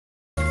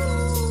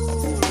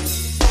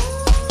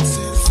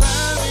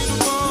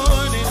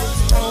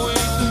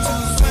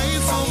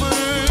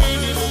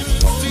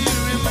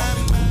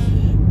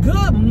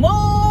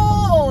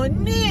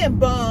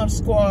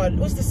Squad.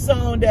 What's the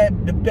song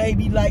that the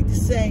baby like to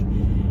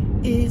sing?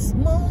 It's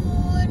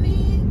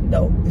morning.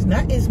 No, it's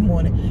not it's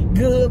morning.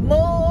 Good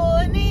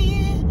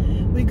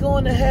morning. We're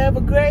going to have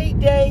a great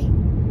day.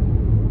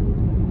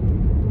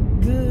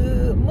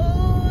 Good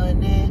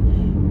morning.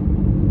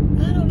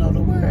 I don't know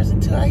the words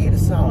until I hear the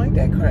song. Ain't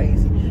that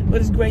crazy? But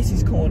it's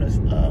Gracie's Corners,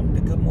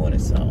 the Good Morning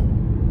song.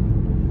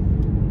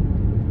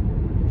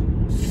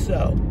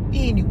 So,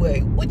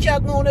 anyway, what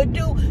y'all gonna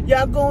do?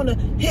 Y'all gonna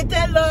hit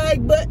that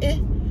like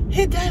button,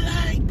 hit that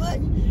like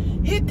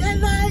button, hit that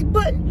like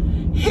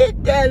button,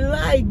 hit that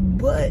like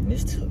button.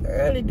 It's too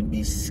early to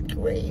be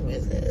screaming.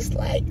 It's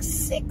like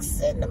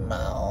 6 in the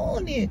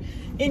morning.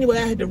 Anyway,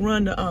 I had to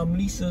run to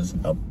Lisa's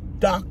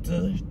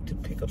doctor to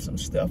pick up some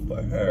stuff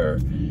for her,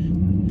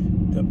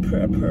 to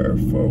prep her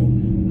for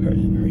her,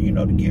 you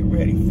know, to get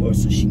ready for,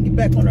 so she can get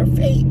back on her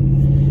feet.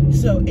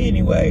 So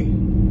anyway,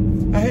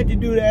 I had to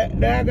do that.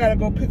 Now I gotta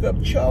go pick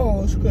up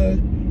Charles, cause,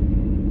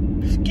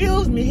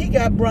 excuse me, he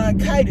got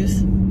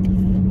bronchitis,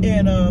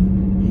 and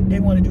they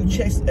want to do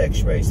chest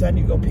X-ray, so I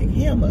need to go pick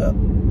him up,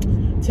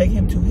 take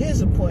him to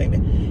his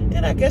appointment,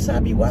 and I guess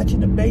I'll be watching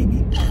the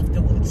baby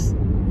afterwards.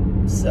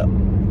 So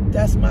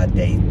that's my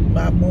day,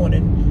 my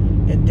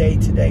morning and day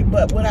today.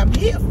 But what I'm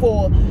here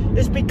for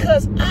is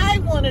because I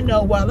want to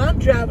know while I'm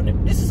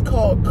driving. This is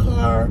called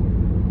car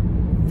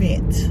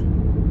vent.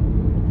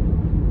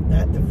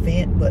 Not the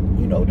vent, but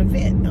you know the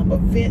vent. I'm a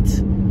vent,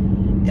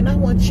 and I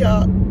want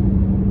y'all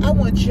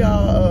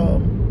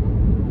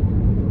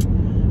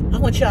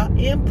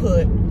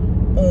input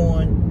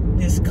on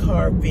this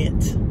car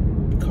vent,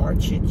 car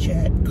chit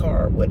chat,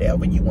 car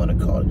whatever you want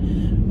to call it,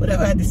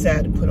 whatever I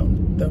decide to put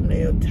on the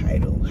thumbnail,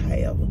 title,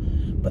 however.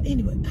 But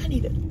anyway, I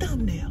need a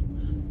thumbnail.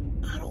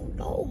 I don't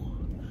know.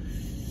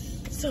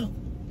 So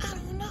I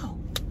don't know.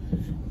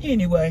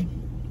 Anyway,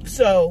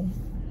 so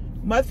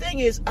my thing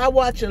is, I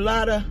watch a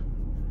lot of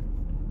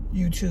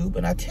YouTube,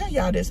 and I tell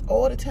y'all this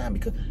all the time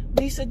because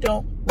Lisa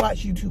don't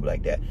watch YouTube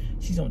like that.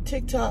 She's on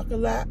TikTok a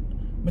lot.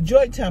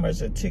 Majority of the time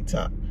it's a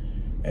TikTok,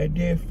 and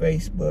then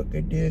Facebook,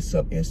 and then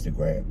some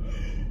Instagram.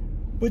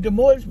 But the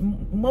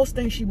most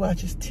things she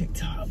watches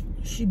TikTok.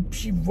 She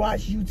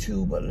watch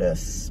YouTube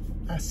unless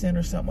I send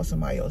her something or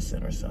somebody else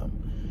send her something.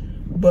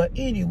 But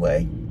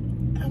anyway,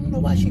 I don't know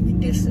why she be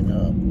dissing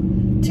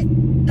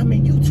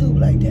YouTube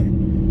like that.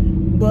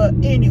 But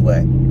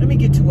anyway, let me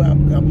get to what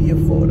I'm here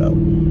for though.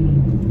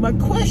 My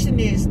question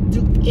is,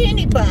 do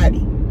anybody,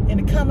 in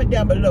the comment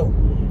down below,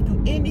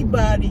 do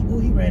anybody, oh,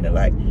 he ran the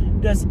light,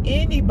 does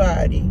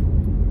anybody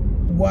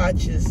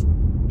watches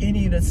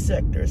any of the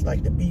sectors,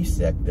 like the beef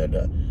sector,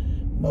 the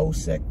Mo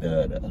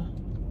sector, the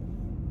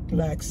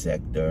black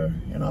sector,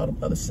 and all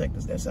the other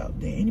sectors that's out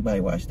there? Anybody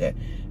watch that?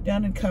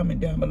 Down in the comment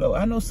down below.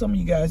 I know some of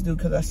you guys do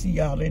because I see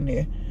y'all in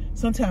there.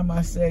 Sometimes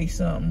I say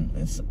something,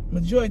 and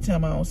majority of the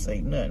time I don't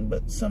say nothing,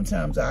 but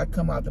sometimes I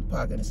come out the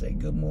pocket and say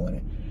good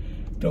morning.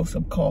 Throw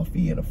some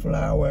coffee and a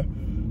flower,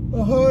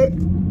 a heart,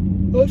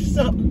 or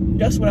something.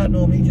 That's what I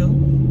normally do. I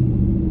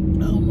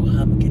don't know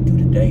how I'm gonna get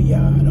through the day,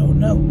 y'all. I don't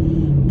know.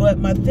 But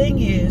my thing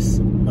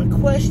is, my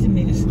question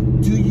is,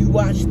 do you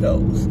watch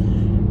those?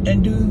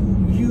 And do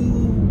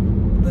you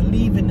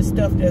believe in the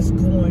stuff that's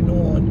going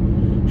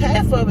on?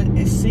 Half of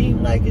it seems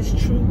like it's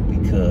true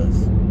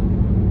because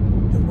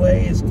the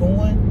way it's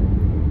going,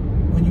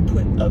 when you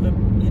put other,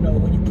 you know,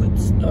 when you put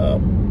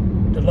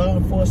the law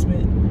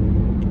enforcement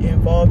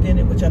involved in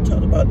it, which I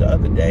talked about the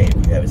other day.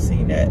 If you haven't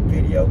seen that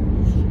video,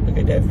 look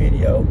at that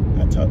video.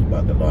 I talked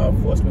about the law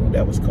enforcement, what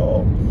that was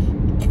called.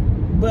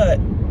 But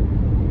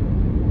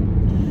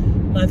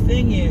my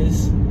thing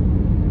is,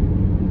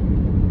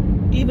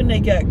 even they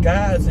got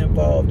guys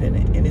involved in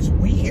it, and it's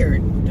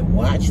weird to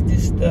watch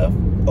this stuff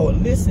or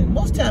listen.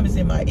 Most time it's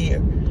in my ear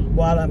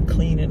while I'm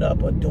cleaning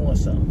up or doing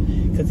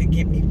something, because it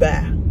get me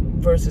by,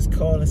 versus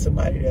calling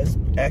somebody that's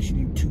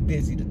actually too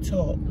busy to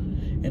talk,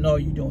 and all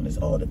you doing is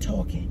all the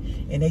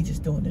talking, and they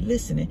just doing the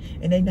listening,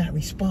 and they not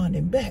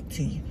responding back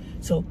to you.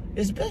 So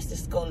it's best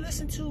to go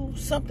listen to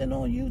something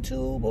on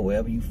YouTube or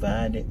wherever you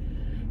find it.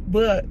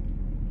 But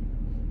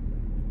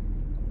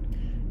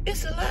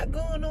it's a lot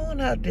going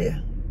on out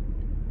there,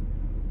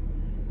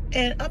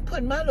 and I'm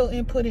putting my little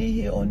input in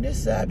here on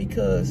this side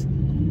because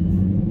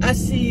I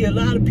see a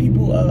lot of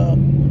people,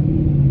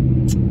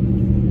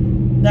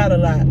 not a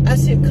lot, I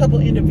see a couple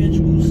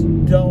individuals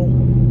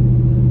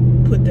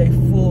don't put their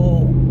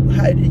full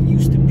height it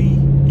used to be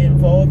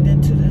involved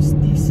into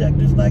these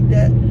sectors like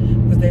that,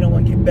 because they don't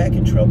want to get back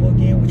in trouble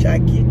again, which I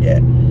get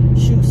that.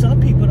 Shoot, some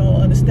people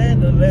don't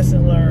understand the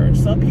lesson learned.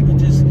 Some people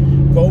just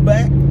go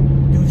back,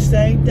 do the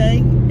same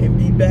thing, and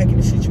be back in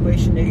the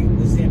situation they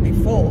was in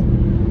before,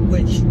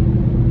 which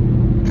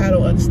I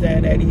don't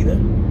understand that either.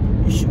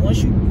 You should,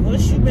 once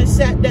you've been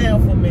sat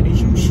down for a minute,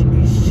 you should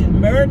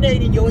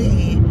marinate in your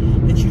head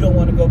that you don't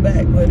want to go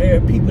back. But there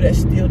are people that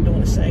still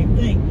doing the same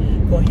thing,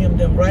 gonna hem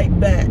them right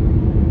back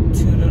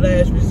to the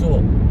last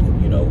resort,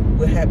 you know,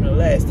 what happened the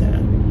last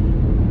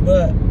time.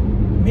 But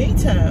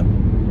meantime,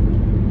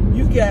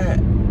 you got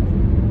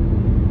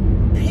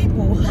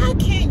people, how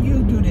can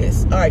you do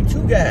this? All right,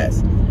 two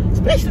guys,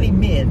 especially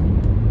men,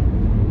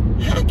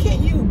 how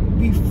can you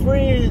be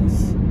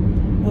friends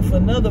with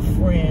another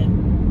friend?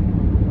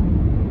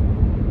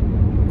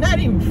 Not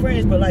even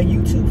friends, but like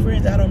YouTube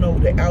friends. I don't know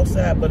the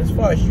outside, but as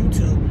far as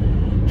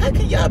YouTube, how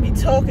can y'all be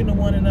talking to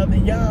one another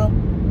and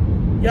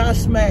y'all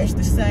smash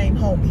the same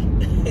homie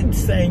and the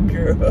same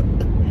girl?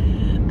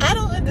 I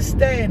don't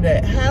understand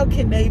that. How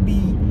can they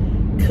be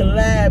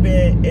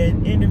collabing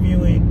and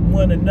interviewing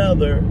one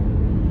another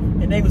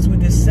and they was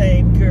with the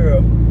same girl?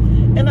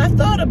 And I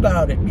thought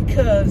about it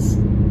because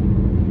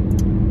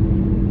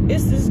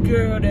it's this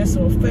girl that's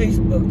on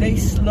Facebook. They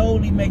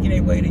slowly making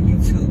their way to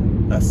YouTube.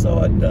 I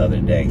saw it the other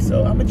day,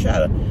 so I'm gonna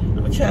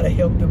try to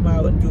help them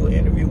out and do an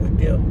interview with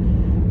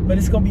them. But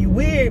it's gonna be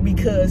weird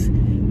because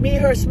me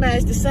and her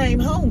smashed the same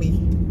homie,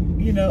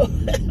 you know.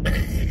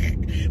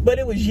 But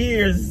it was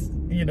years,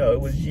 you know, it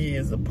was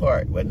years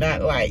apart. But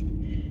not like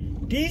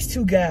these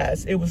two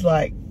guys. It was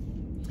like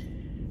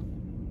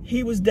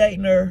he was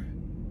dating her,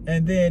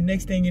 and then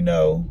next thing you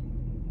know,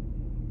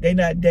 they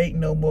not dating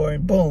no more,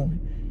 and boom,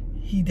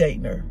 he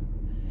dating her.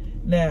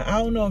 Now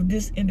I don't know if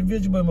this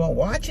individual been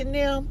watching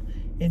them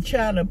and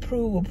trying to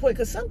prove a point,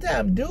 because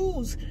sometimes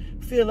dudes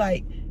feel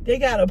like they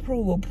gotta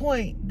prove a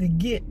point to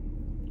get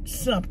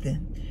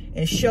something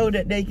and show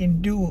that they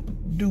can do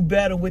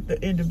better with the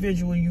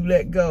individual you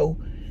let go,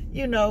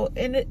 you know.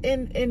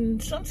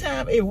 And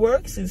sometimes it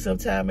works and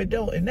sometimes it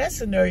don't. In that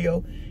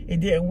scenario, it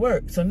didn't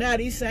work. So now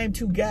these same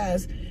two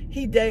guys,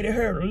 he dated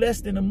her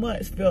less than a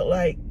month. Felt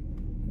like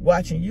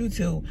watching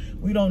YouTube.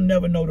 We don't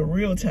never know the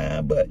real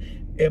time, but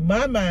in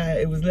my mind,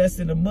 it was less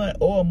than a month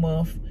or a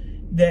month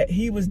that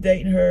he was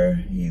dating her.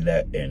 He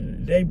left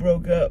and they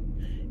broke up,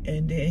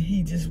 and then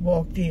he just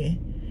walked in.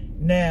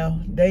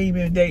 Now they ain't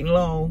been dating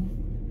long,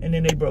 and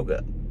then they broke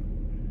up.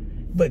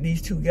 But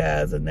these two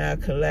guys are now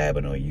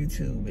collabing on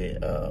YouTube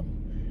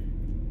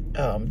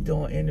and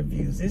doing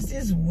interviews. It's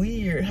just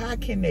weird. How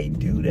can they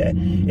do that?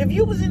 If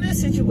you was in that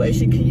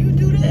situation, can you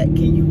do that?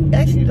 Can you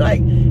actually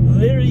like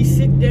literally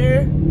sit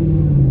there?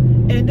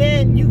 And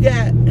then you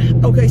got,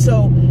 okay,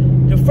 so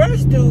the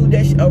first dude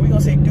that, are we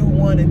gonna say dude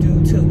one and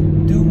dude two?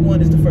 Dude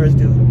one is the first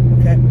dude,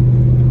 okay?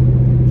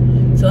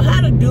 So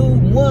how the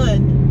dude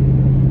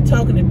one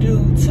talking to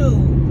dude two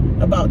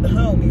about the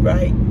homie,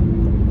 right?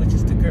 Which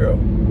is the girl.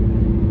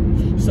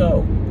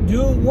 So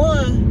dude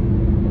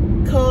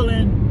one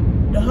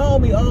calling the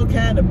homie all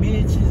kind of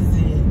bitches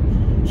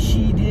and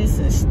she this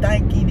and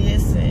stanky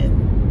this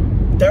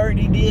and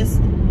dirty this.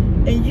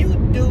 And you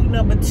dude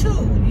number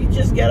two, you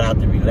just got out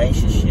the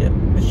relationship,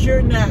 but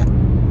you're not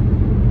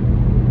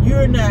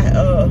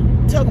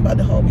talking about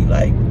the homie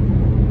like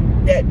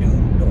that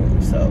dude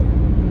doing. So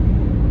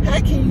how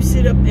can you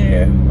sit up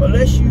there,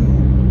 unless you,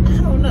 I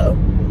don't know,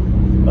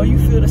 or you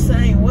feel the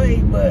same way,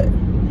 but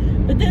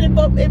then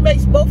it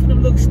makes both of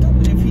them look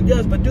stupid if he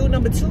does. But dude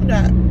number two,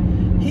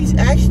 he's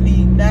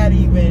actually not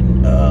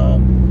even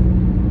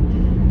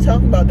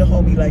talking about the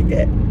homie like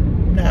that.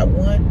 Not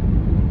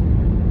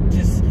one.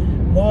 Just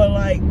more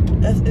like,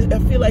 I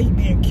feel like he's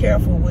being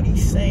careful what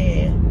he's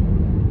saying.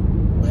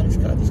 Why this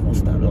car just gonna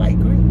stop at light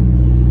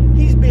green?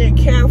 He's being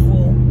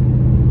careful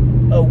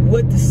of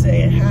what to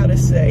say and how to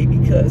say,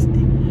 because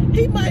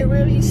he might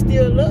really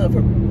still love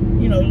her,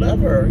 you know,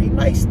 He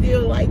might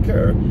still like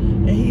her,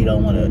 and he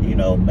don't want to, you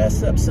know,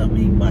 mess up something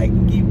he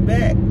might give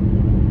back,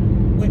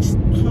 which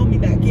homie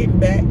not getting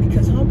back,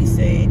 because homie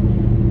said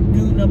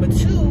dude number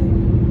two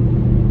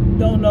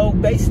don't know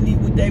basically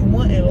what they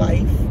want in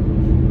life.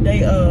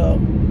 They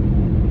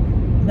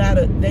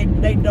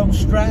don't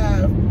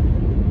strive,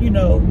 you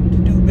know, to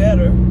do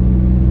better.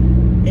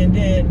 And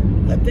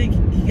then I think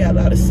he got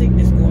a lot of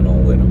sickness going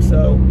on with him.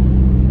 So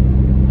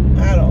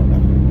I don't know.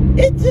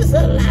 It's just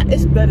a lot.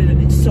 It's better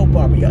than the soap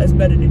opera, y'all. It's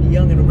better than The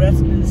Young and the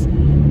Restless,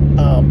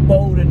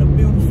 Bold and the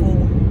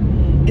Beautiful.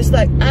 It's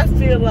like, I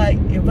feel like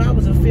if I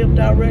was a film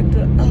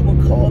director, I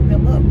would call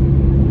them up.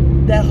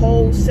 That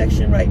whole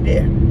section right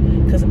there.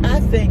 Because I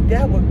think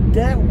that would,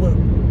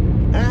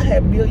 I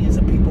have millions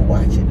of people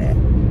watching that.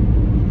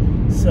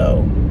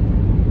 So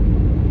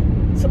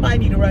somebody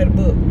need to write a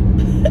book.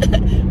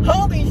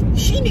 Homie,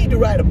 she need to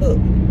write a book.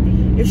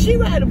 If she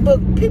write a book,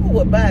 people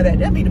would buy that.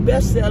 That'd be the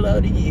best seller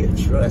of the year,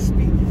 trust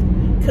me.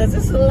 Because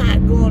there's a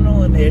lot going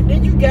on there.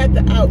 Then you got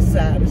the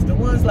outsiders, the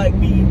ones like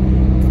me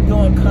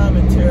doing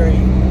commentary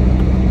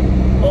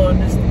on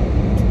this,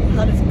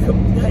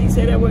 how you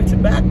say that word?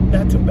 Tobacco?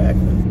 Not tobacco.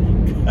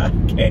 I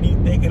can't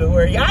even think of the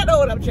word. Y'all know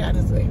what I'm trying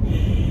to say.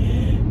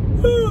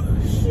 Oh,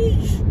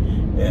 sheesh.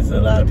 There's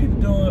a lot of people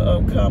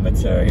doing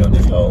commentary on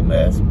this whole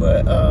mess,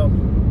 but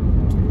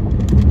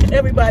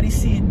everybody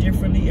see it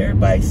differently.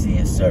 Everybody see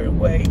it a certain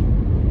way.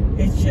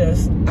 It's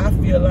just, I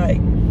feel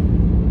like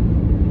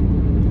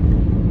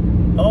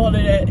all of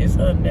that is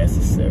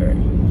unnecessary,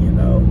 you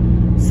know.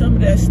 Some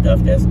of that stuff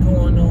that's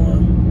going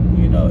on,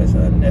 you know, is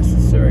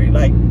unnecessary.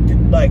 Like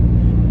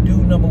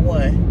dude number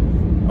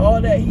one,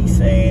 all that he's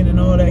saying and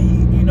all that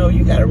you know,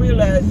 you gotta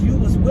realize you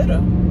was with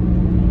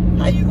him.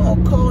 How you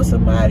gonna call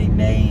somebody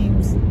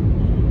names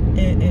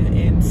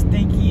and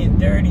stinky and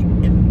dirty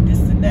and this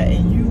and that,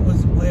 and you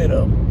was with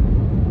him,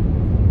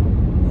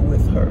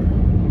 with her?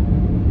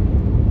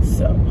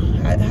 So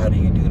how do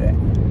you do that?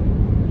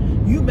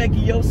 You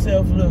making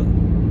yourself look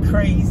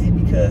crazy,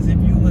 because if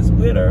you was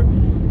with her,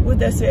 what'd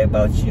that say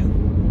about you?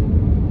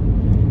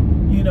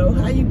 You know,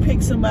 how you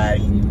pick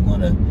somebody and you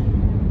wanna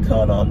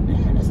call all,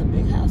 man, that's a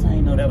big house. I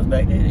didn't know that was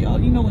back there.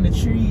 You know, when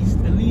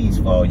the leaves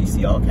fall, you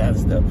see all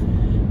kinds of stuff.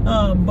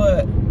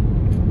 But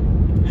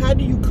how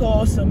do you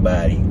call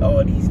somebody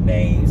all these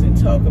names and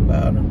talk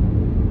about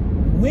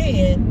them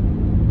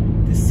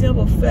when the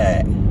simple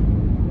fact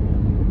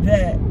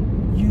that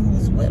you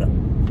was with them?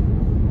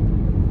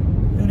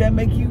 Do that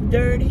make you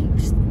dirty,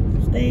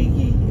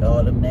 stinky,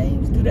 all them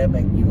names? Do that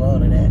make you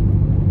all of that?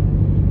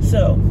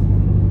 So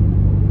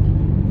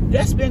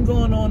that's been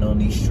going on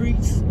these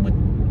streets with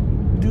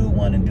dude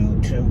 1 and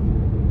dude 2.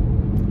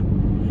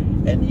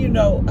 And you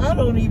know, I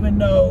don't even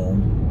know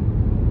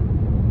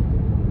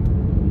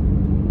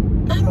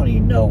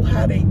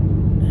how they,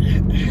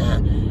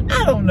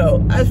 I don't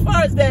know. As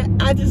far as that,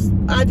 I just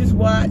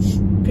watch,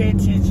 pay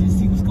attention,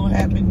 see what's gonna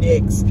happen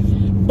next.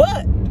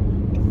 But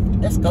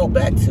let's go to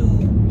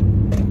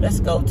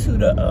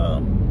the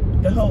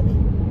homie.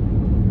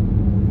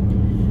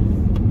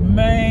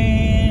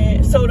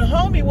 Man, so the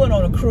homie went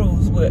on a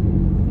cruise with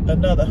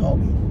another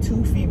homie,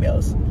 2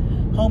 females.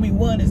 Homie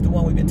 1 is the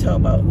one we've been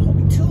talking about.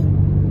 Homie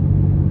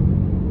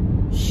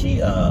 2, she,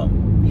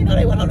 you know,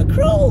 they went on a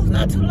cruise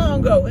not too long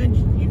ago, and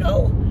you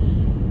know,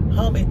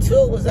 homie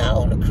 2 was out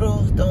on the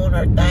cruise doing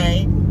her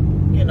thing,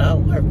 you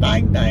know, her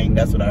thing,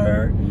 that's what I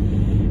heard,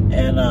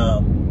 and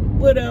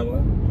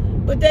whatever.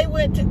 But they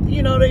went to,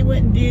 you know, they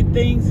went and did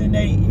things, and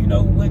they, you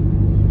know, went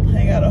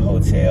hang out at a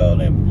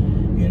hotel, and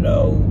you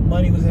know,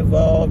 money was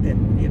involved,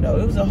 and you know,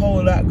 it was a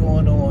whole lot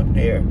going on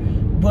there.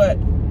 But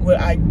what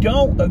I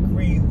don't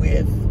agree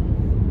with,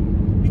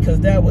 because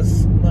that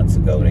was months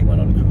ago, they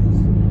went on the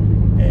cruise,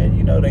 and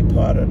you know, they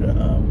part of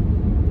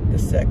the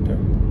sector.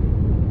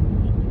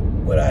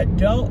 What I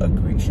don't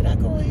agree, should I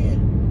go ahead?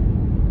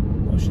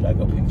 Or should I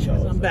go pick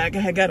Charles? I'm back. I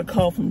had got a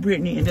call from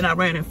Brittany, and then I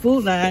ran in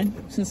Food Line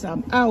since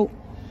I'm out,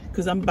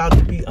 because I'm about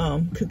to be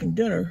cooking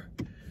dinner.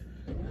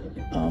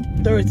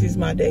 Thursday's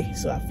my day,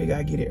 so I figure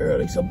I'd get it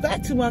early. So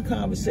back to my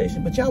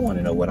conversation, but y'all want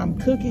to know what I'm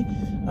cooking.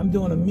 I'm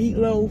doing a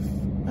meatloaf.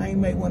 I ain't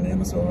made one of them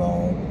in so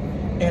long.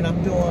 And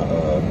I'm doing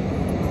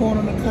corn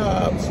on the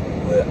cobs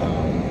with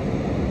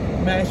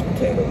mashed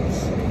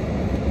potatoes.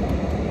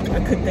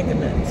 I couldn't think of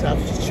nothing, so I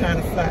was just trying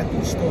to fly through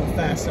the store and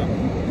find something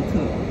to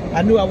cook.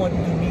 I knew I wanted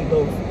to do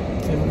meatloaf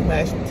and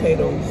mashed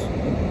potatoes,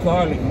 and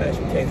garlic mashed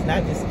potatoes,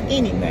 not just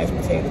any mashed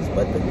potatoes,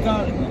 but the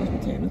garlic mashed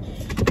potatoes.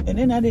 And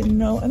then I didn't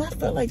know, and I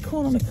felt like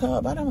corn on the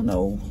cob, I don't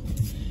know.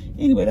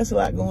 Anyway, that's a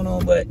lot going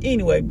on, but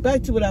anyway,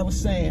 back to what I was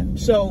saying.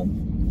 So,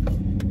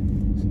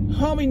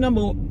 homie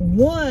number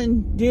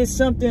 1 did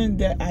something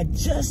that I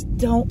just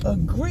don't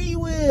agree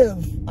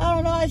with. I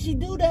don't know how she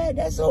do that.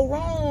 That's so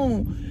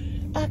wrong.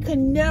 I could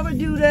never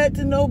do that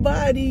to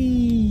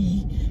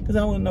nobody, because I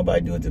don't want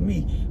nobody to do it to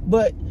me.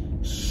 But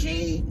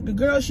the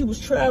girl she was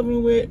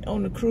traveling with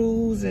on the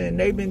cruise, and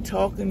they've been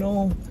talking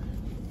on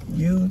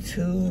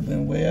YouTube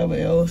and wherever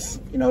else.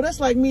 You know, that's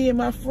like me and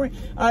my friend.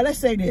 All right, let's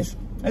say this.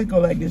 Let's go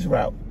like this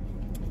route.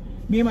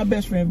 Me and my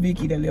best friend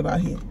Vicky that live out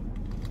here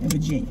in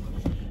Virginia.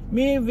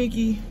 Me and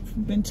Vicky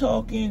been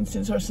talking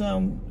since her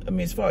son, I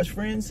mean, as far as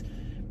friends,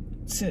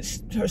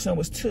 since her son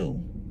was 2.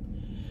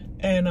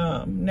 And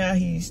now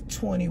he's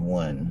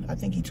 21. I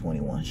think he's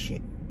 21.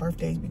 Shit,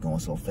 birthdays be going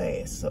so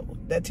fast. So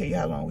that tell you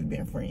how long we've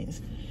been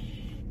friends.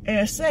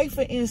 And say,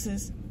 for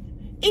instance,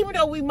 even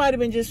though we might have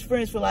been just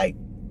friends for like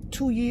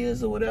 2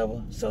 years or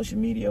whatever, social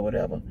media or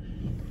whatever,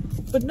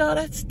 but no,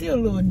 that's still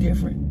a little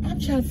different. I'm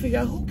trying to figure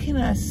out, who can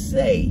I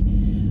say?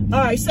 All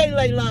right, say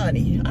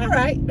Leilani. All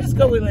right, let's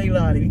go with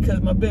Leilani,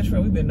 because my best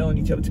friend, we've been knowing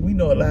each other too. We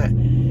know a lot.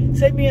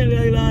 Say me and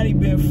Leilani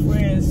been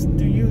friends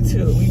through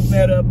YouTube. We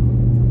met up,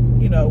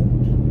 you know,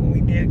 when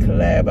we did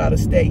collab out of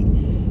state.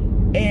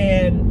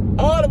 And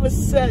all of a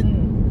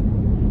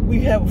sudden,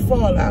 we have a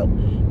fallout.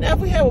 Now, if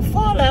we have a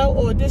fallout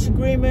or a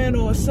disagreement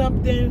or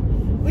something,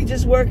 we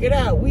just work it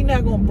out. We're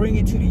not going to bring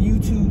it to the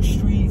YouTube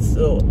streets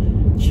or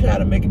try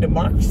to make a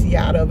democracy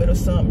out of it or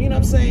something. You know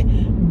what I'm saying?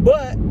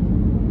 But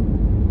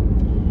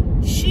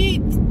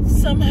she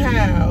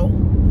somehow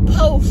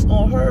posts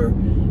on her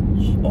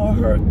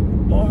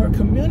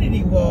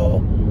community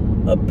wall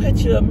a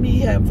picture of me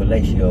having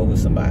fellatio with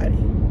somebody.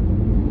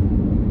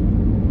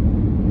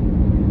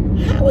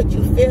 How would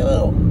you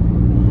feel?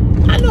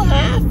 I know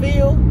how I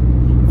feel.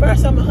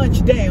 First, I'm going to hunt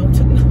you down.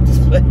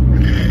 Just play.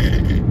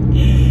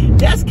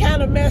 That's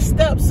kind of messed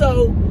up.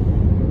 So,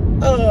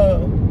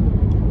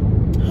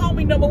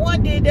 homie number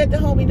 1 did that to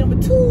homie number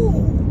 2.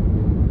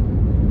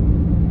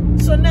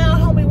 So now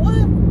homie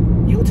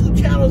 1 YouTube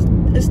channel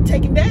is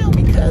taken down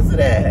because of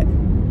that.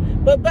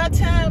 But by the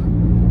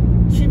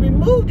time she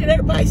removed it,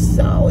 everybody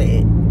saw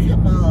it.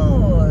 Come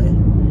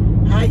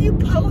on. How you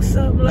post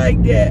something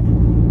like that?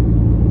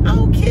 I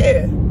don't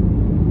care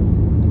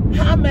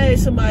how mad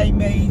somebody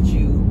made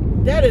you.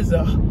 That is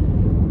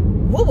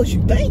what was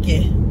you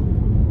thinking?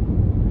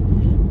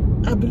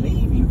 I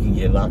believe you can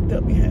get locked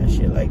up behind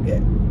shit like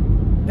that.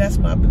 That's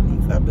my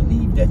belief. I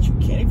believe that you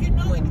can. If you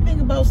know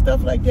anything about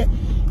stuff like that,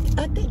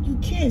 I think you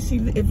can. See,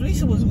 if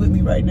Lisa was with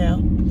me right now,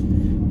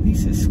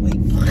 Lisa's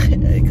asleep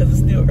because it's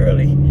still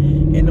early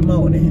in the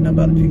morning and I'm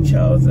about to pick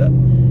Charles up.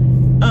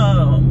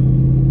 How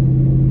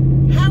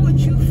would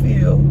you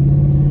feel?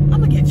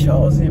 I'm gonna get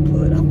Charles'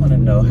 input. I want to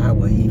know how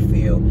would he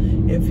feel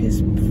if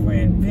his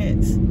friend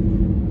Vince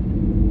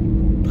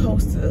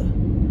posted.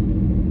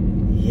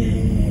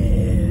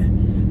 Yeah.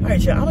 All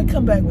right, y'all. I'm gonna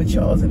come back with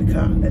Charles in the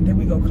car, and then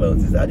we gonna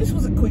close this out. This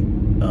was a quick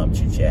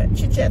chit chat.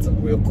 Chit chat's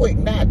real quick,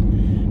 not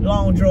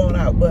long drawn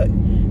out. But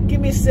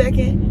give me a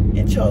second,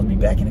 and Charles be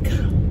back in the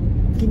car.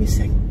 Give me a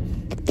second.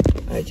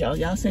 All right, y'all.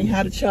 Y'all say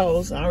hi to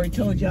Charles. I already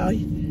told y'all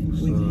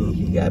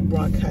he got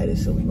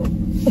bronchitis, so we gonna.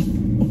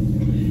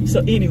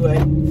 So anyway,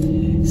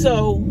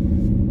 so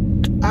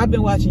I've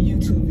been watching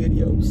YouTube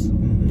videos,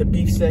 the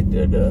beef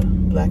sector, the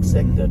black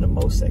sector, the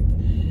Mo sector,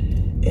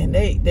 and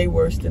they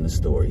worse than the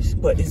stories.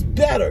 But it's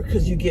better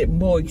because you get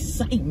more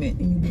excitement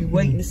and you be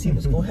waiting to see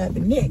what's gonna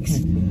happen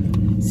next.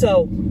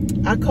 So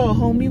I call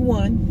homie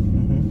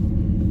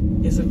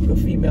 1, it's a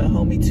female,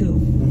 homie 2,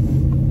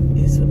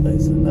 it's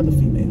another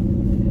female,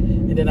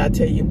 and then I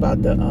tell you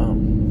about the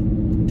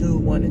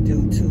dude 1 and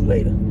dude 2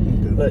 later.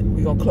 But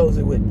we're gonna close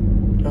it with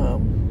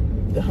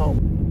the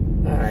homie.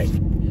 All right,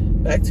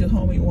 back to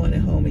homie 1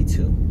 and homie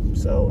 2.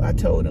 So I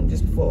told him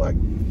just before I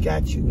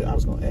got you, I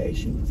was gonna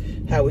ask you,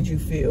 how would you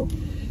feel?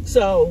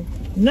 So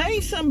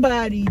name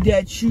somebody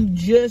that you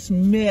just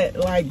met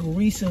like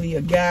recently,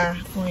 a guy,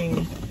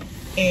 friend,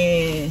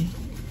 and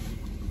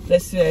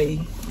let's say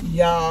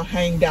y'all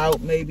hanged out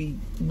maybe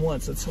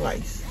once or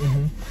twice.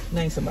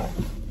 Name somebody.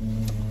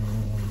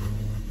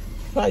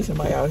 Probably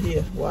somebody out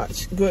here.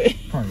 Watch. Good.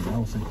 Probably, I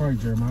would say probably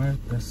Jeremiah.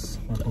 That's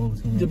my bowling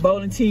teammate. The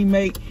bowling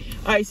teammate.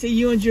 All right, so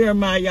you and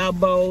Jeremiah, y'all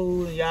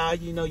bowled, y'all,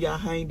 you know, y'all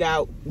hanged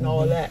out and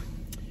all that.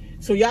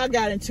 So y'all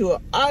got into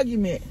an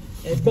argument,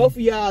 and both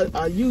of y'all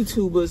are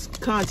YouTubers,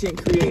 content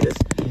creators.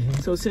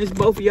 So since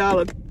both of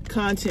y'all are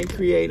content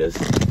creators,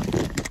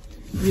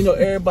 you know,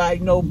 everybody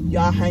know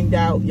y'all hanged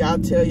out, y'all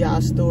tell y'all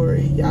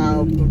story,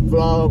 y'all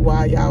vlog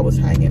while y'all was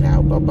hanging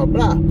out, blah, blah,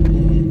 blah.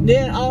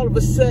 Then all of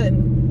a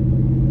sudden,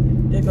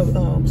 there goes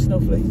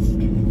Snowflake.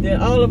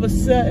 Then all of a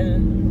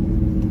sudden,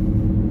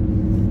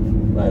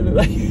 I look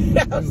like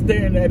I was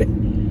staring at it.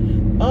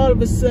 All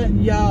of a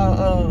sudden,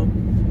 y'all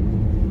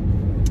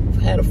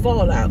had a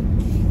fallout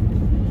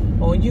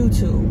on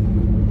YouTube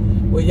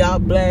where y'all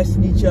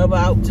blasting each other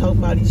out, talking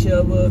about each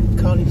other,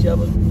 calling each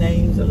other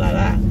names, a lot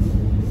of.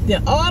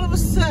 Then all of a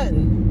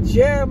sudden,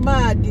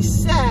 Jeremiah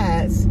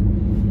decides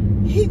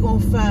he gonna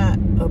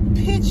find a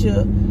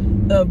picture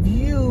of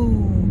you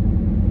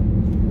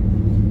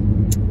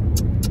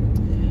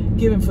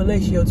giving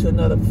fellatio to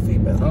another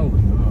female. Oh,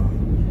 no.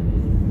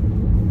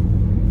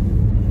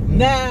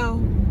 Now,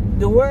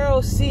 the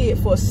world see it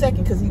for a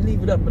second because he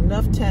leave it up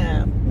enough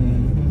time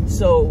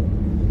so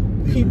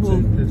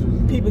people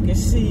can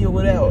see or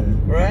whatever,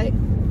 right?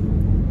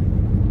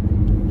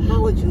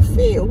 How would you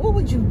feel? What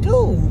would you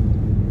do?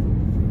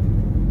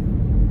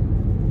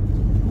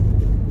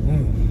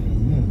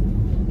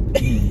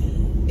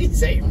 He'd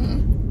say,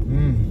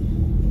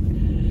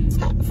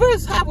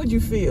 First, how would you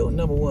feel,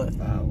 number one?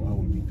 I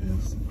would be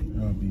pissed.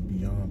 I would be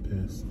beyond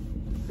pissed.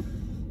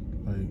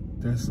 Like,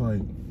 that's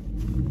like...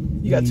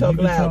 You gotta talk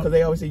loud because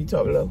they always say you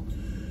talk low.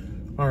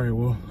 Alright,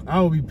 well,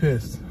 I would be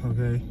pissed,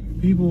 okay?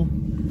 People,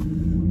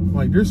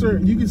 like, there's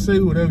certain... You can say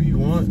whatever you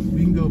want.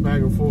 We can go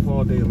back and forth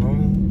all day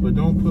long, but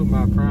don't put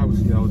my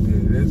privacy out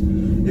there.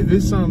 If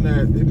it's something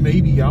that it may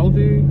be out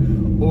there,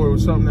 or it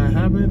was something that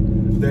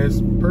happened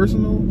that's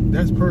personal,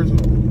 that's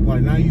personal.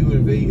 Like, now you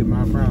invaded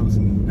my privacy.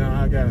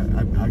 Now I got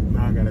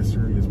a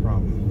serious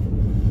problem.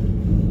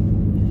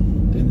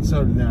 And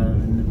something now,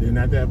 and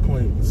at that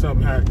point,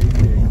 something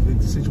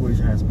the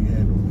situation has to be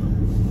handled.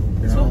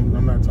 And so,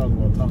 I'm not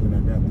talking at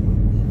that point.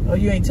 Oh,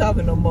 you ain't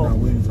talking no more. No,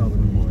 we ain't talking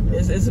no more.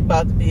 It's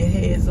about to be a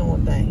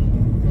heads-on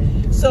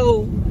thing.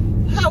 So,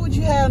 how would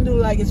you handle,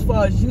 like, as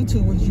far as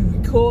YouTube? Would you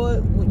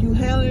record? Would you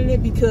handling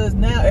it? Because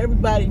now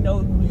everybody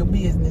knows your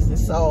business.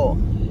 It's all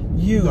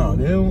you. No,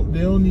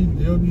 they don't need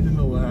to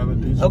know what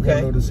happened. They just want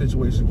to know the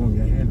situation's going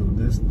to get handled.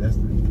 That's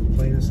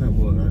plain and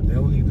simple. They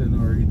don't need to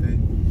know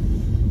everything.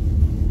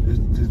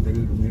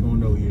 They're going to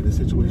know here the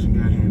situation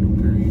got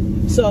handled,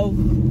 period. So,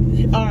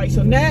 all right.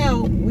 So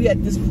now we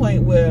at this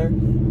point where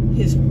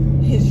his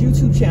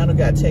YouTube channel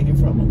got taken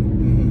from him.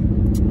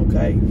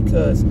 Okay,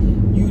 because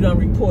you done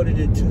reported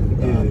it to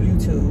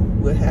YouTube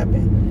what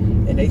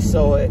happened, and they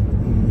saw it,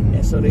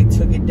 and so they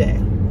took it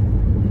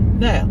down.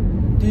 Now,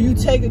 do you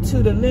take it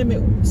to the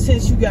limit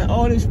since you got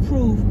all this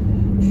proof?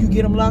 Do you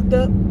get them locked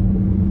up?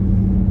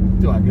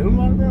 Do I get them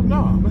locked up?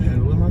 No, I'm gonna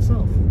handle it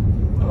myself.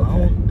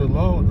 Okay. The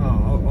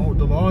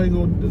law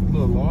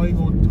law ain't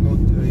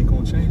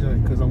gonna change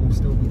that, because I'm gonna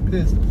still be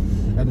pissed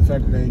at the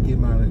fact that I ain't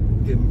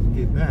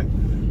get back.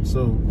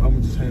 So I'm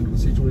gonna just handle the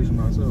situation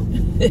myself.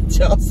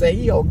 Y'all say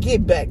he don't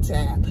get back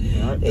time.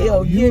 He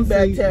don't get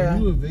back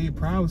time. You evade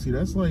privacy.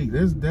 That's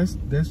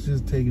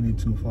just taking it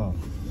too far.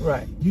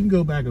 Right. You can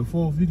go back and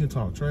forth. You can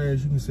talk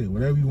trash. You can say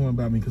whatever you want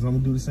about me, because I'm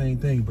gonna do the same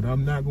thing. But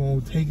I'm not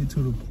gonna take it to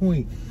the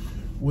point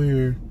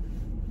where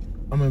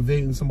I'm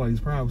invading somebody's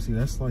privacy.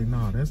 That's like,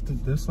 nah. That's the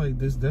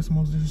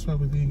most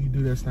disrespectful thing you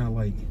do. That's not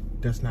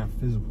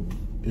physical.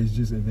 It's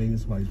just invading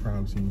somebody's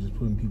privacy and just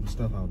putting people's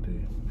stuff out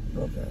there.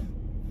 Okay.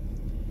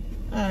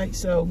 All right,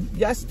 so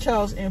that's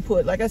Charles'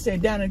 input. Like I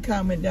said, down in the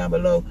comment down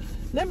below,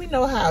 let me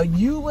know how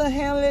you will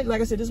handle it.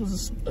 Like I said, this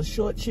was a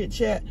short chit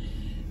chat,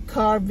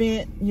 car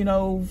vent, you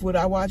know, what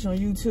I watch on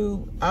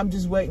YouTube. I'm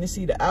just waiting to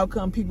see the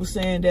outcome. People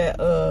saying that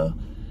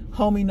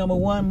homie number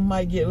 1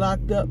 might get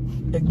locked up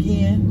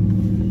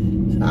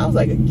again. So I was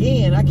like,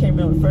 again? I can't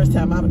remember the first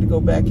time. I have to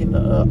go back in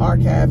the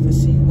archives and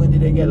see when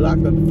did they get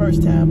locked up the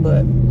first time,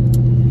 but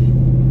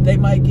they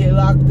might get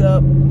locked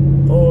up,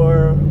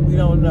 or we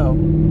don't know.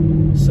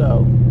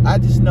 So I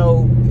just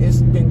know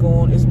it's been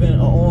an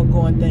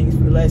ongoing thing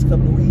for the last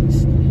couple of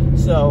weeks.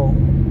 So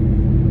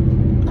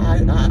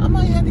I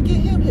might have to get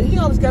him. He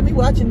always got me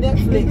watching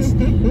Netflix.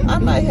 I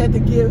might have to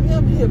give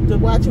him hip to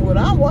watching what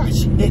I'm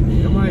watching.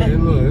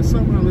 Look, it's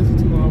something I listen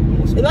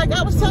to. Like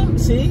I was telling,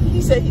 see,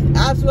 he said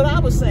that's what I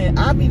was saying.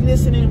 I be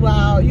listening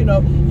while, you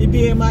know, it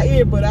be in my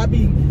ear, but I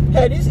be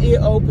had his ear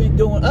open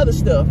doing other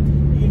stuff,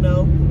 you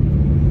know.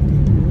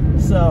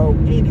 So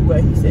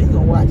anyway, he said he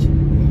gonna watch it,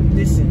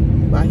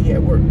 listen while he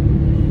at work.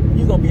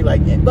 You gonna be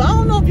like that, but I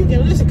don't know if you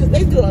can listen, because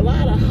they do a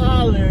lot of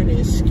hollering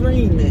and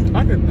screaming.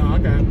 I keep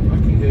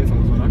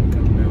headphones on. I can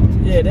cut them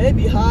down. Yeah, they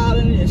be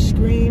hollering and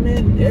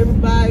screaming.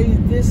 Everybody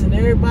this and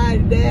everybody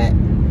that.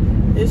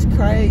 It's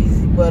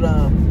crazy, but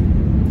all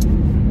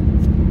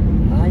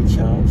right,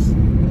 Charles.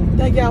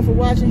 Thank y'all for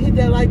watching. Hit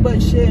that like button,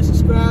 share, and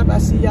subscribe. I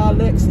see y'all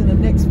next in the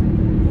next.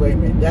 Wait a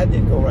minute, that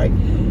didn't go right.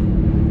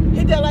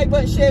 Hit that like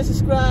button, share,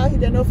 subscribe, hit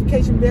that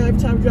notification bell every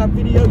time we drop a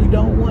video. You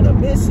don't want to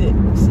miss it.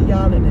 See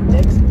y'all in the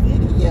next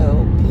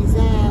video. Peace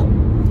out.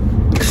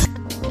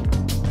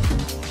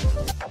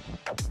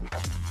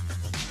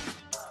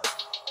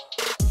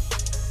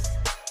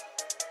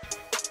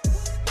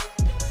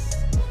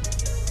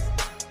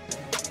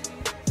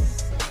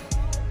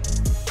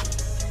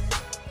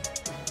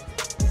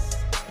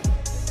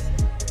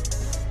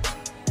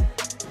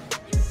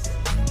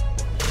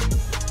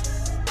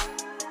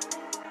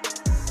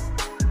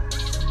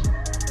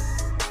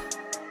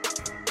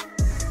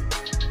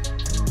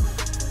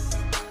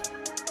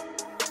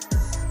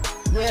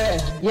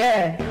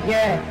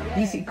 Yeah.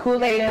 DC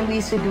KOOLAID and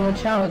Lisa doing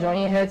challenge on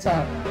your head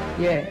top.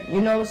 Yeah,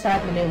 you know what's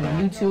happening when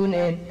you tune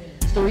in.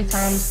 Story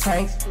times,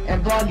 pranks,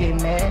 and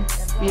vlogging, man.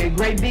 We a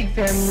great big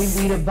family,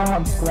 we the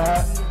bomb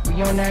squad.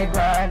 We on that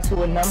grind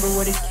to a number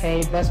with a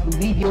K. Best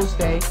believe you'll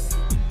stay.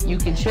 You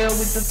can chill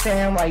with the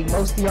fam like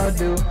most of y'all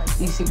do.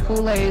 DC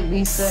KOOLAID,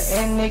 Lisa,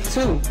 and Nick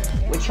too.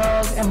 With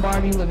Charles and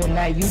Barbie living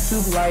that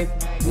YouTube life.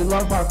 We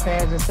love our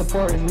fans and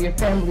supporters, we a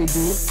family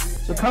dude.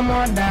 So come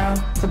on down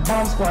to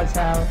Bomb Squad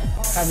Town.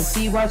 Have a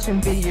seat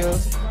watching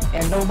videos.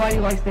 And nobody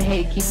likes to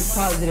hate. Keep it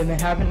positive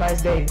and have a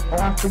nice day. Oh,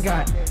 I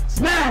forgot.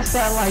 Smash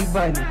that like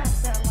button.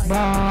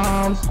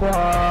 Bomb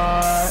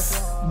Squad.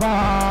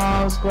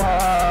 Bomb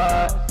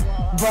Squad.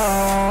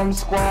 Bomb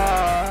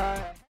Squad.